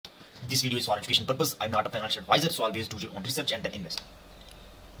This video is for education purpose. I'm not a financial advisor, so always do your own research and then invest.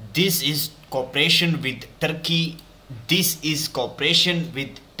 This is cooperation with Turkey. This is cooperation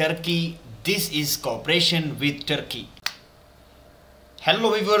with Turkey. This is cooperation with Turkey.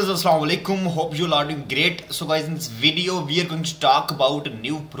 Hello viewers, assalamu alaikum. Hope you are doing great. So guys, in this video we are going to talk about a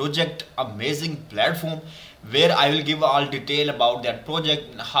new project, amazing platform, where I will give all detail about that project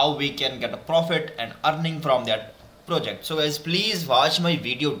and how we can get a profit and earning from that project. So guys, please watch my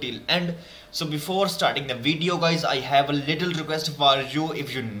video till end. So before starting the video guys, I have a little request for you.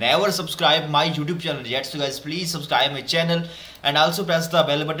 If you never subscribe my YouTube channel yet, so guys, please subscribe my channel and also press the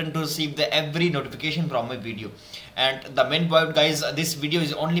bell button to receive the every notification from my video. And the main point guys, this video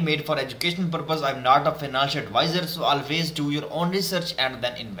is only made for education purpose. I'm not a financial advisor, so always do your own research and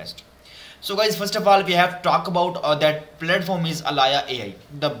then invest. So guys, first of all we have to talk about that platform is Alaya AI,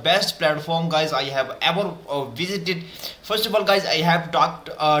 the best platform guys I have ever visited. First of all guys, I have to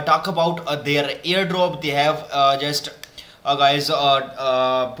talk about their airdrop. They have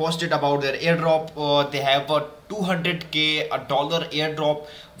posted about their airdrop. They have a $200K dollar airdrop.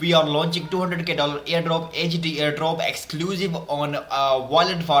 We are launching $200K dollar airdrop, AGT airdrop, exclusive on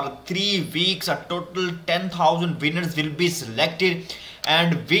wallet for 3 weeks. A total 10,000 winners will be selected,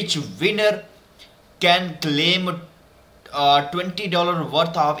 and which winner can claim $20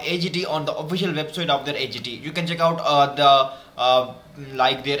 worth of AGT on the official website of their AGT. You can check out their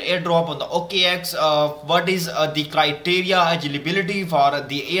airdrop on the OKX. What is the criteria eligibility for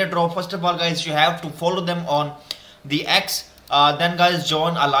the airdrop? First of all guys, you have to follow them on the X. Then guys,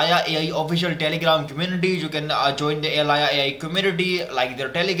 join Alaya AI official Telegram community. You can join the Alaya AI community like their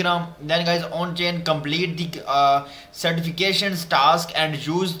Telegram. Then guys, on chain, complete the certifications task and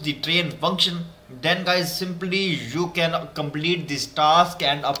use the train function. Then guys, simply you can complete this task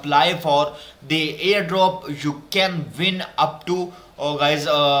and apply for the airdrop. You can win up to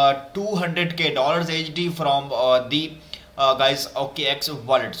 $200K AGT from the OKX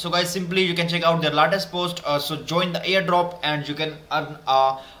wallet. So guys, simply you can check out their latest post. So join the airdrop and you can earn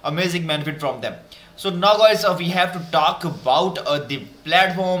amazing benefit from them. So now guys, we have to talk about the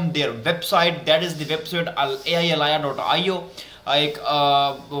platform, their website. That is the website aialaya.io.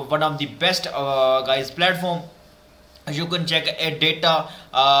 One of the best platform. You can check a data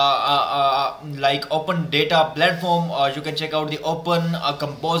open data platform. You can check out the open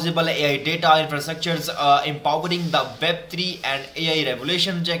composable AI data infrastructures empowering the Web3 and AI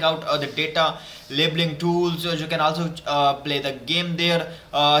revolution. Check out the data labeling tools. You can also play the game there.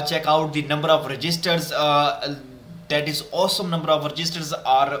 Check out the number of registers. That is awesome number of registers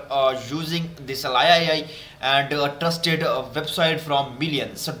are using this Alaya AI, and trusted website from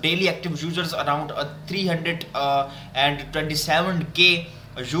millions. So daily active users around 327K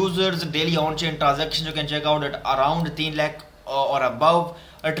users. Daily on-chain transactions you can check out at around 3 lakh or above.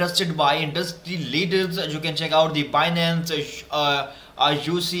 Trusted by industry leaders. You can check out the Binance,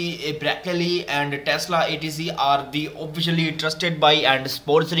 UC, Berkeley and Tesla etc. are the officially trusted by and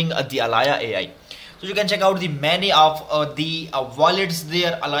sponsoring the Alaya AI. So you can check out the many of the wallets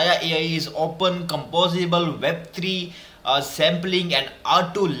there. Alaya AI is open, composable, Web3, sampling and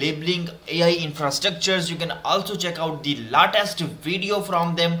auto labeling AI infrastructures. You can also check out the latest video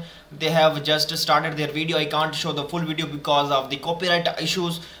from them. They have just started their video. I can't show the full video because of the copyright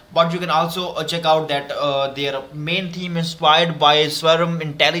issues, but you can also check out that their main theme inspired by Swarm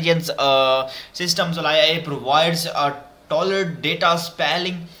intelligence systems. Alaya AI provides tailored data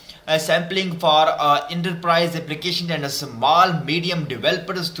sampling for enterprise application and small medium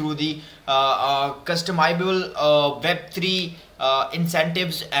developers through the customizable Web3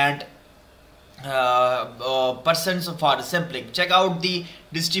 incentives and persons for sampling. Check out the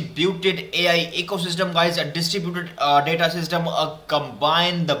distributed AI ecosystem guys. A distributed data system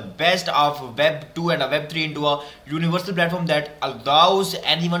combine the best of Web2 and Web3 into a universal platform that allows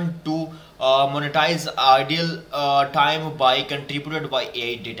anyone to monetize ideal time by contributed by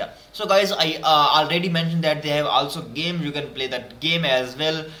AI data. So guys, I already mentioned that they have also game. You can play that game as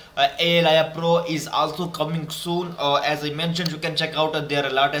well. Alaya Pro is also coming soon. As I mentioned, you can check out their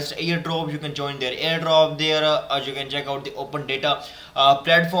latest airdrop. You can join their airdrop there. You can check out the open data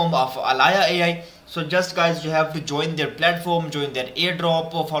platform of Alaya AI. So just guys, you have to join their platform, join their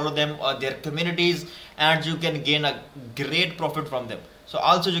airdrop, follow them, their communities, and you can gain a great profit from them. So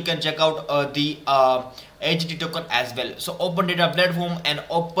also you can check out the AGT token as well. So open data platform and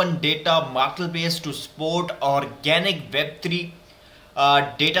open data marketplace to support organic Web3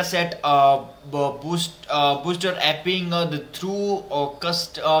 dataset booster apping through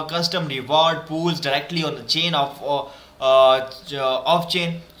custom reward pools directly on the chain of off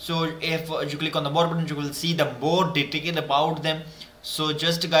chain. So if you click on the more button, you will see the more detail about them. So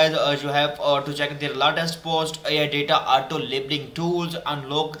just guys, you have to check their latest post. AI data auto labeling tools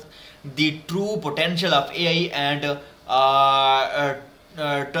unlock the true potential of AI and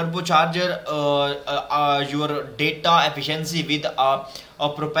turbocharger your data efficiency with a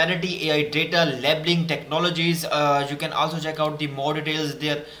proprietary AI data labeling technologies. You can also check out the more details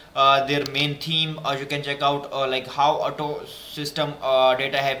there. Their main theme. You can check out like how auto system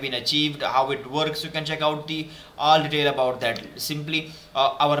data have been achieved, how it works. You can check out the all detail about that. Simply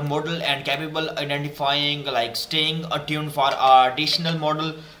our model and capable identifying, like staying attuned for additional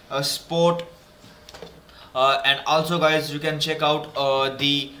model support. And also guys, you can check out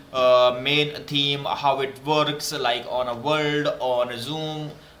the main theme, how it works, like on a world, on a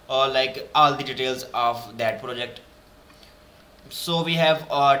Zoom, like all the details of that project. So we have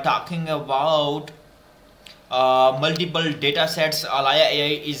talking about multiple data sets. Alaya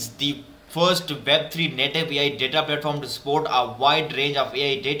AI is the first Web3 native AI data platform to support a wide range of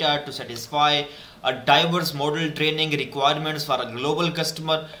AI data to satisfy a diverse model training requirements for a global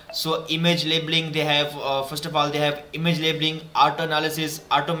customer. So image labeling, they have first of all they have image labeling, auto analysis,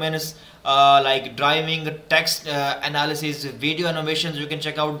 automation, like driving, text analysis, video animations. You can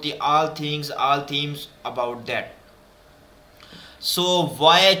check out the all themes about that. So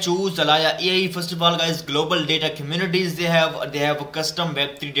why I choose Alaya AI? First of all guys, global data communities, they have custom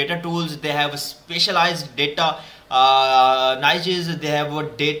Web3 data tools, they have specialized data niches, they have a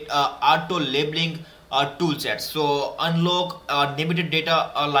data auto labeling tool sets. So unlock limited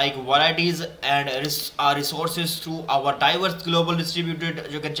data like varieties and resources through our diverse global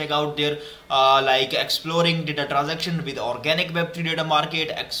distributed. You can check out their like exploring data transaction with organic Web3 data market,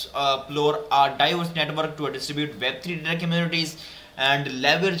 explore a diverse network to distribute Web3 data communities, and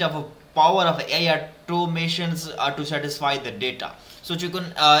leverage of a power of AI automations to satisfy the data. So you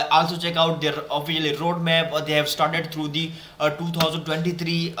can also check out their official roadmap. They have started through the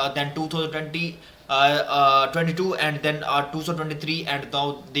 2023, then 2020. 22 and then 2023, and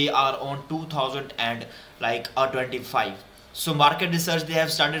now they are on 2025. So market research they have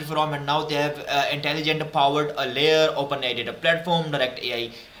started from, and now they have intelligent powered a layer, open AI data platform, direct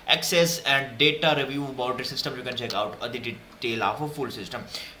AI access, and data review boundary system. You can check out the detail of a full system.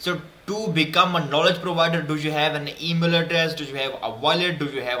 So to become a knowledge provider, do you have an email address, do you have a wallet, do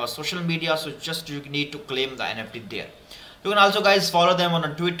you have a social media? So just you need to claim the NFT there. You can also guys follow them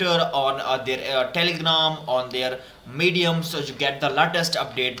on Twitter, on their Telegram, on their Medium, so you get the latest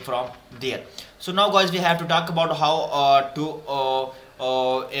update from there. So now guys, we have to talk about how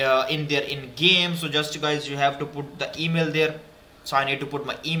in their in game. So just guys, you have to put the email there. So I need to put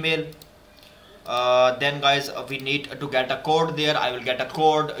my email. Then guys, we need to get a code there. I will get a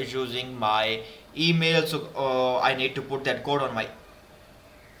code using my email. So I need to put that code on my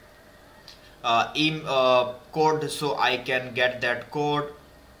code, so I can get that code.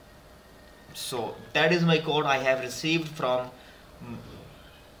 So that is my code I have received from.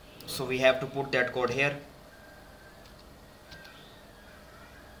 So we have to put that code here.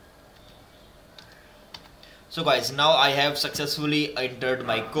 So guys, now I have successfully entered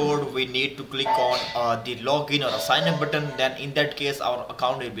my code. We need to click on the login or a sign up button. Then in that case our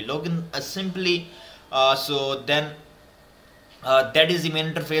account will be login simply. So then that is the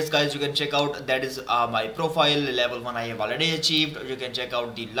main interface guys. You can check out, that is my profile. Level 1 I have already achieved. You can check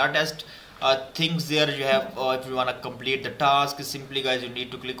out the latest things there. You have if you want to complete the task, simply guys you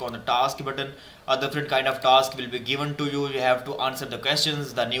need to click on the task button. A different kind of task will be given to you. You have to answer the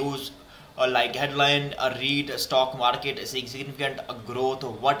questions, the news, like headline, read stock market significant growth.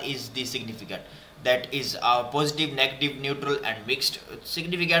 What is the significant? That is positive, negative, neutral, and mixed.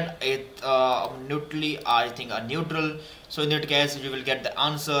 Significant, neutrally, I think a neutral. So in that case you will get the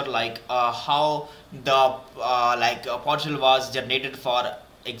answer, like how the partial was generated. For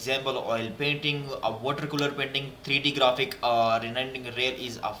example, oil painting, a watercolor painting, 3D graphic, rendering rail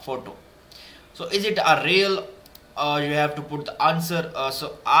is a photo. So is it a real? You have to put the answer.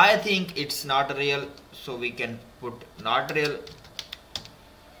 So I think it's not real, so we can put not real.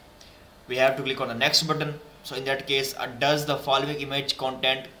 We have to click on the next button. So in that case, does the following image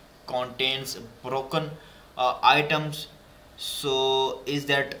content contains broken items? So is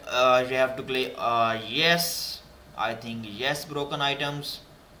that you have to click yes. I think yes, broken items.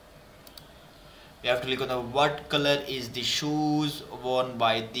 You have to click on the what color is the shoes worn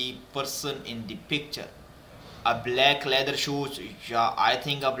by the person in the picture. A black leather shoes. Yeah, I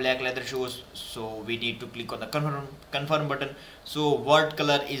think a black leather shoes. So we need to click on the confirm button. So what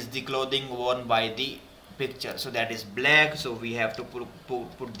color is the clothing worn by the picture? So that is black. So we have to put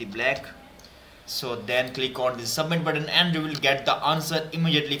the black. So then click on the submit button and you will get the answer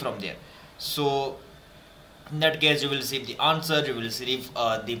immediately from there. So In that case, you will receive the answer, you will receive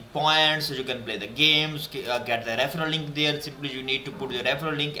the points, so you can play the games, get the referral link there. Simply you need to put the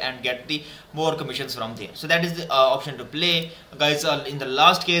referral link and get the more commissions from there. So that is the option to play, guys. In the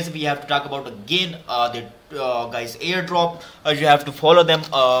last case, we have to talk about again the guys airdrop. You have to follow them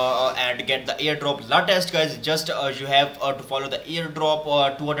and get the airdrop latest, guys. Just you have to follow the airdrop.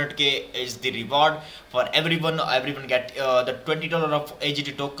 200k is the reward for everyone. Everyone get the $20 of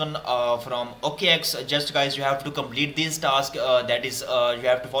AGT token from OKX. Just guys, you have to complete this task. That is you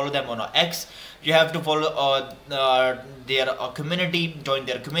have to follow them on X. You have to follow their community, join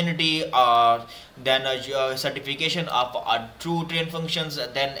their community, then certification of true train functions.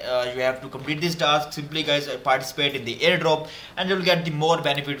 Then you have to complete this task. Simply guys, participate in the airdrop and you will get the more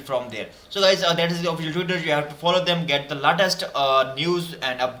benefit from there. So guys, that is the official Twitter. You have to follow them, get the latest news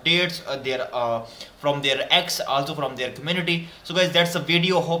and updates from their X, also from their community. So guys, that's the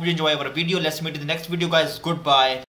video. Hope you enjoy our video. Let's meet in the next video, guys. Goodbye.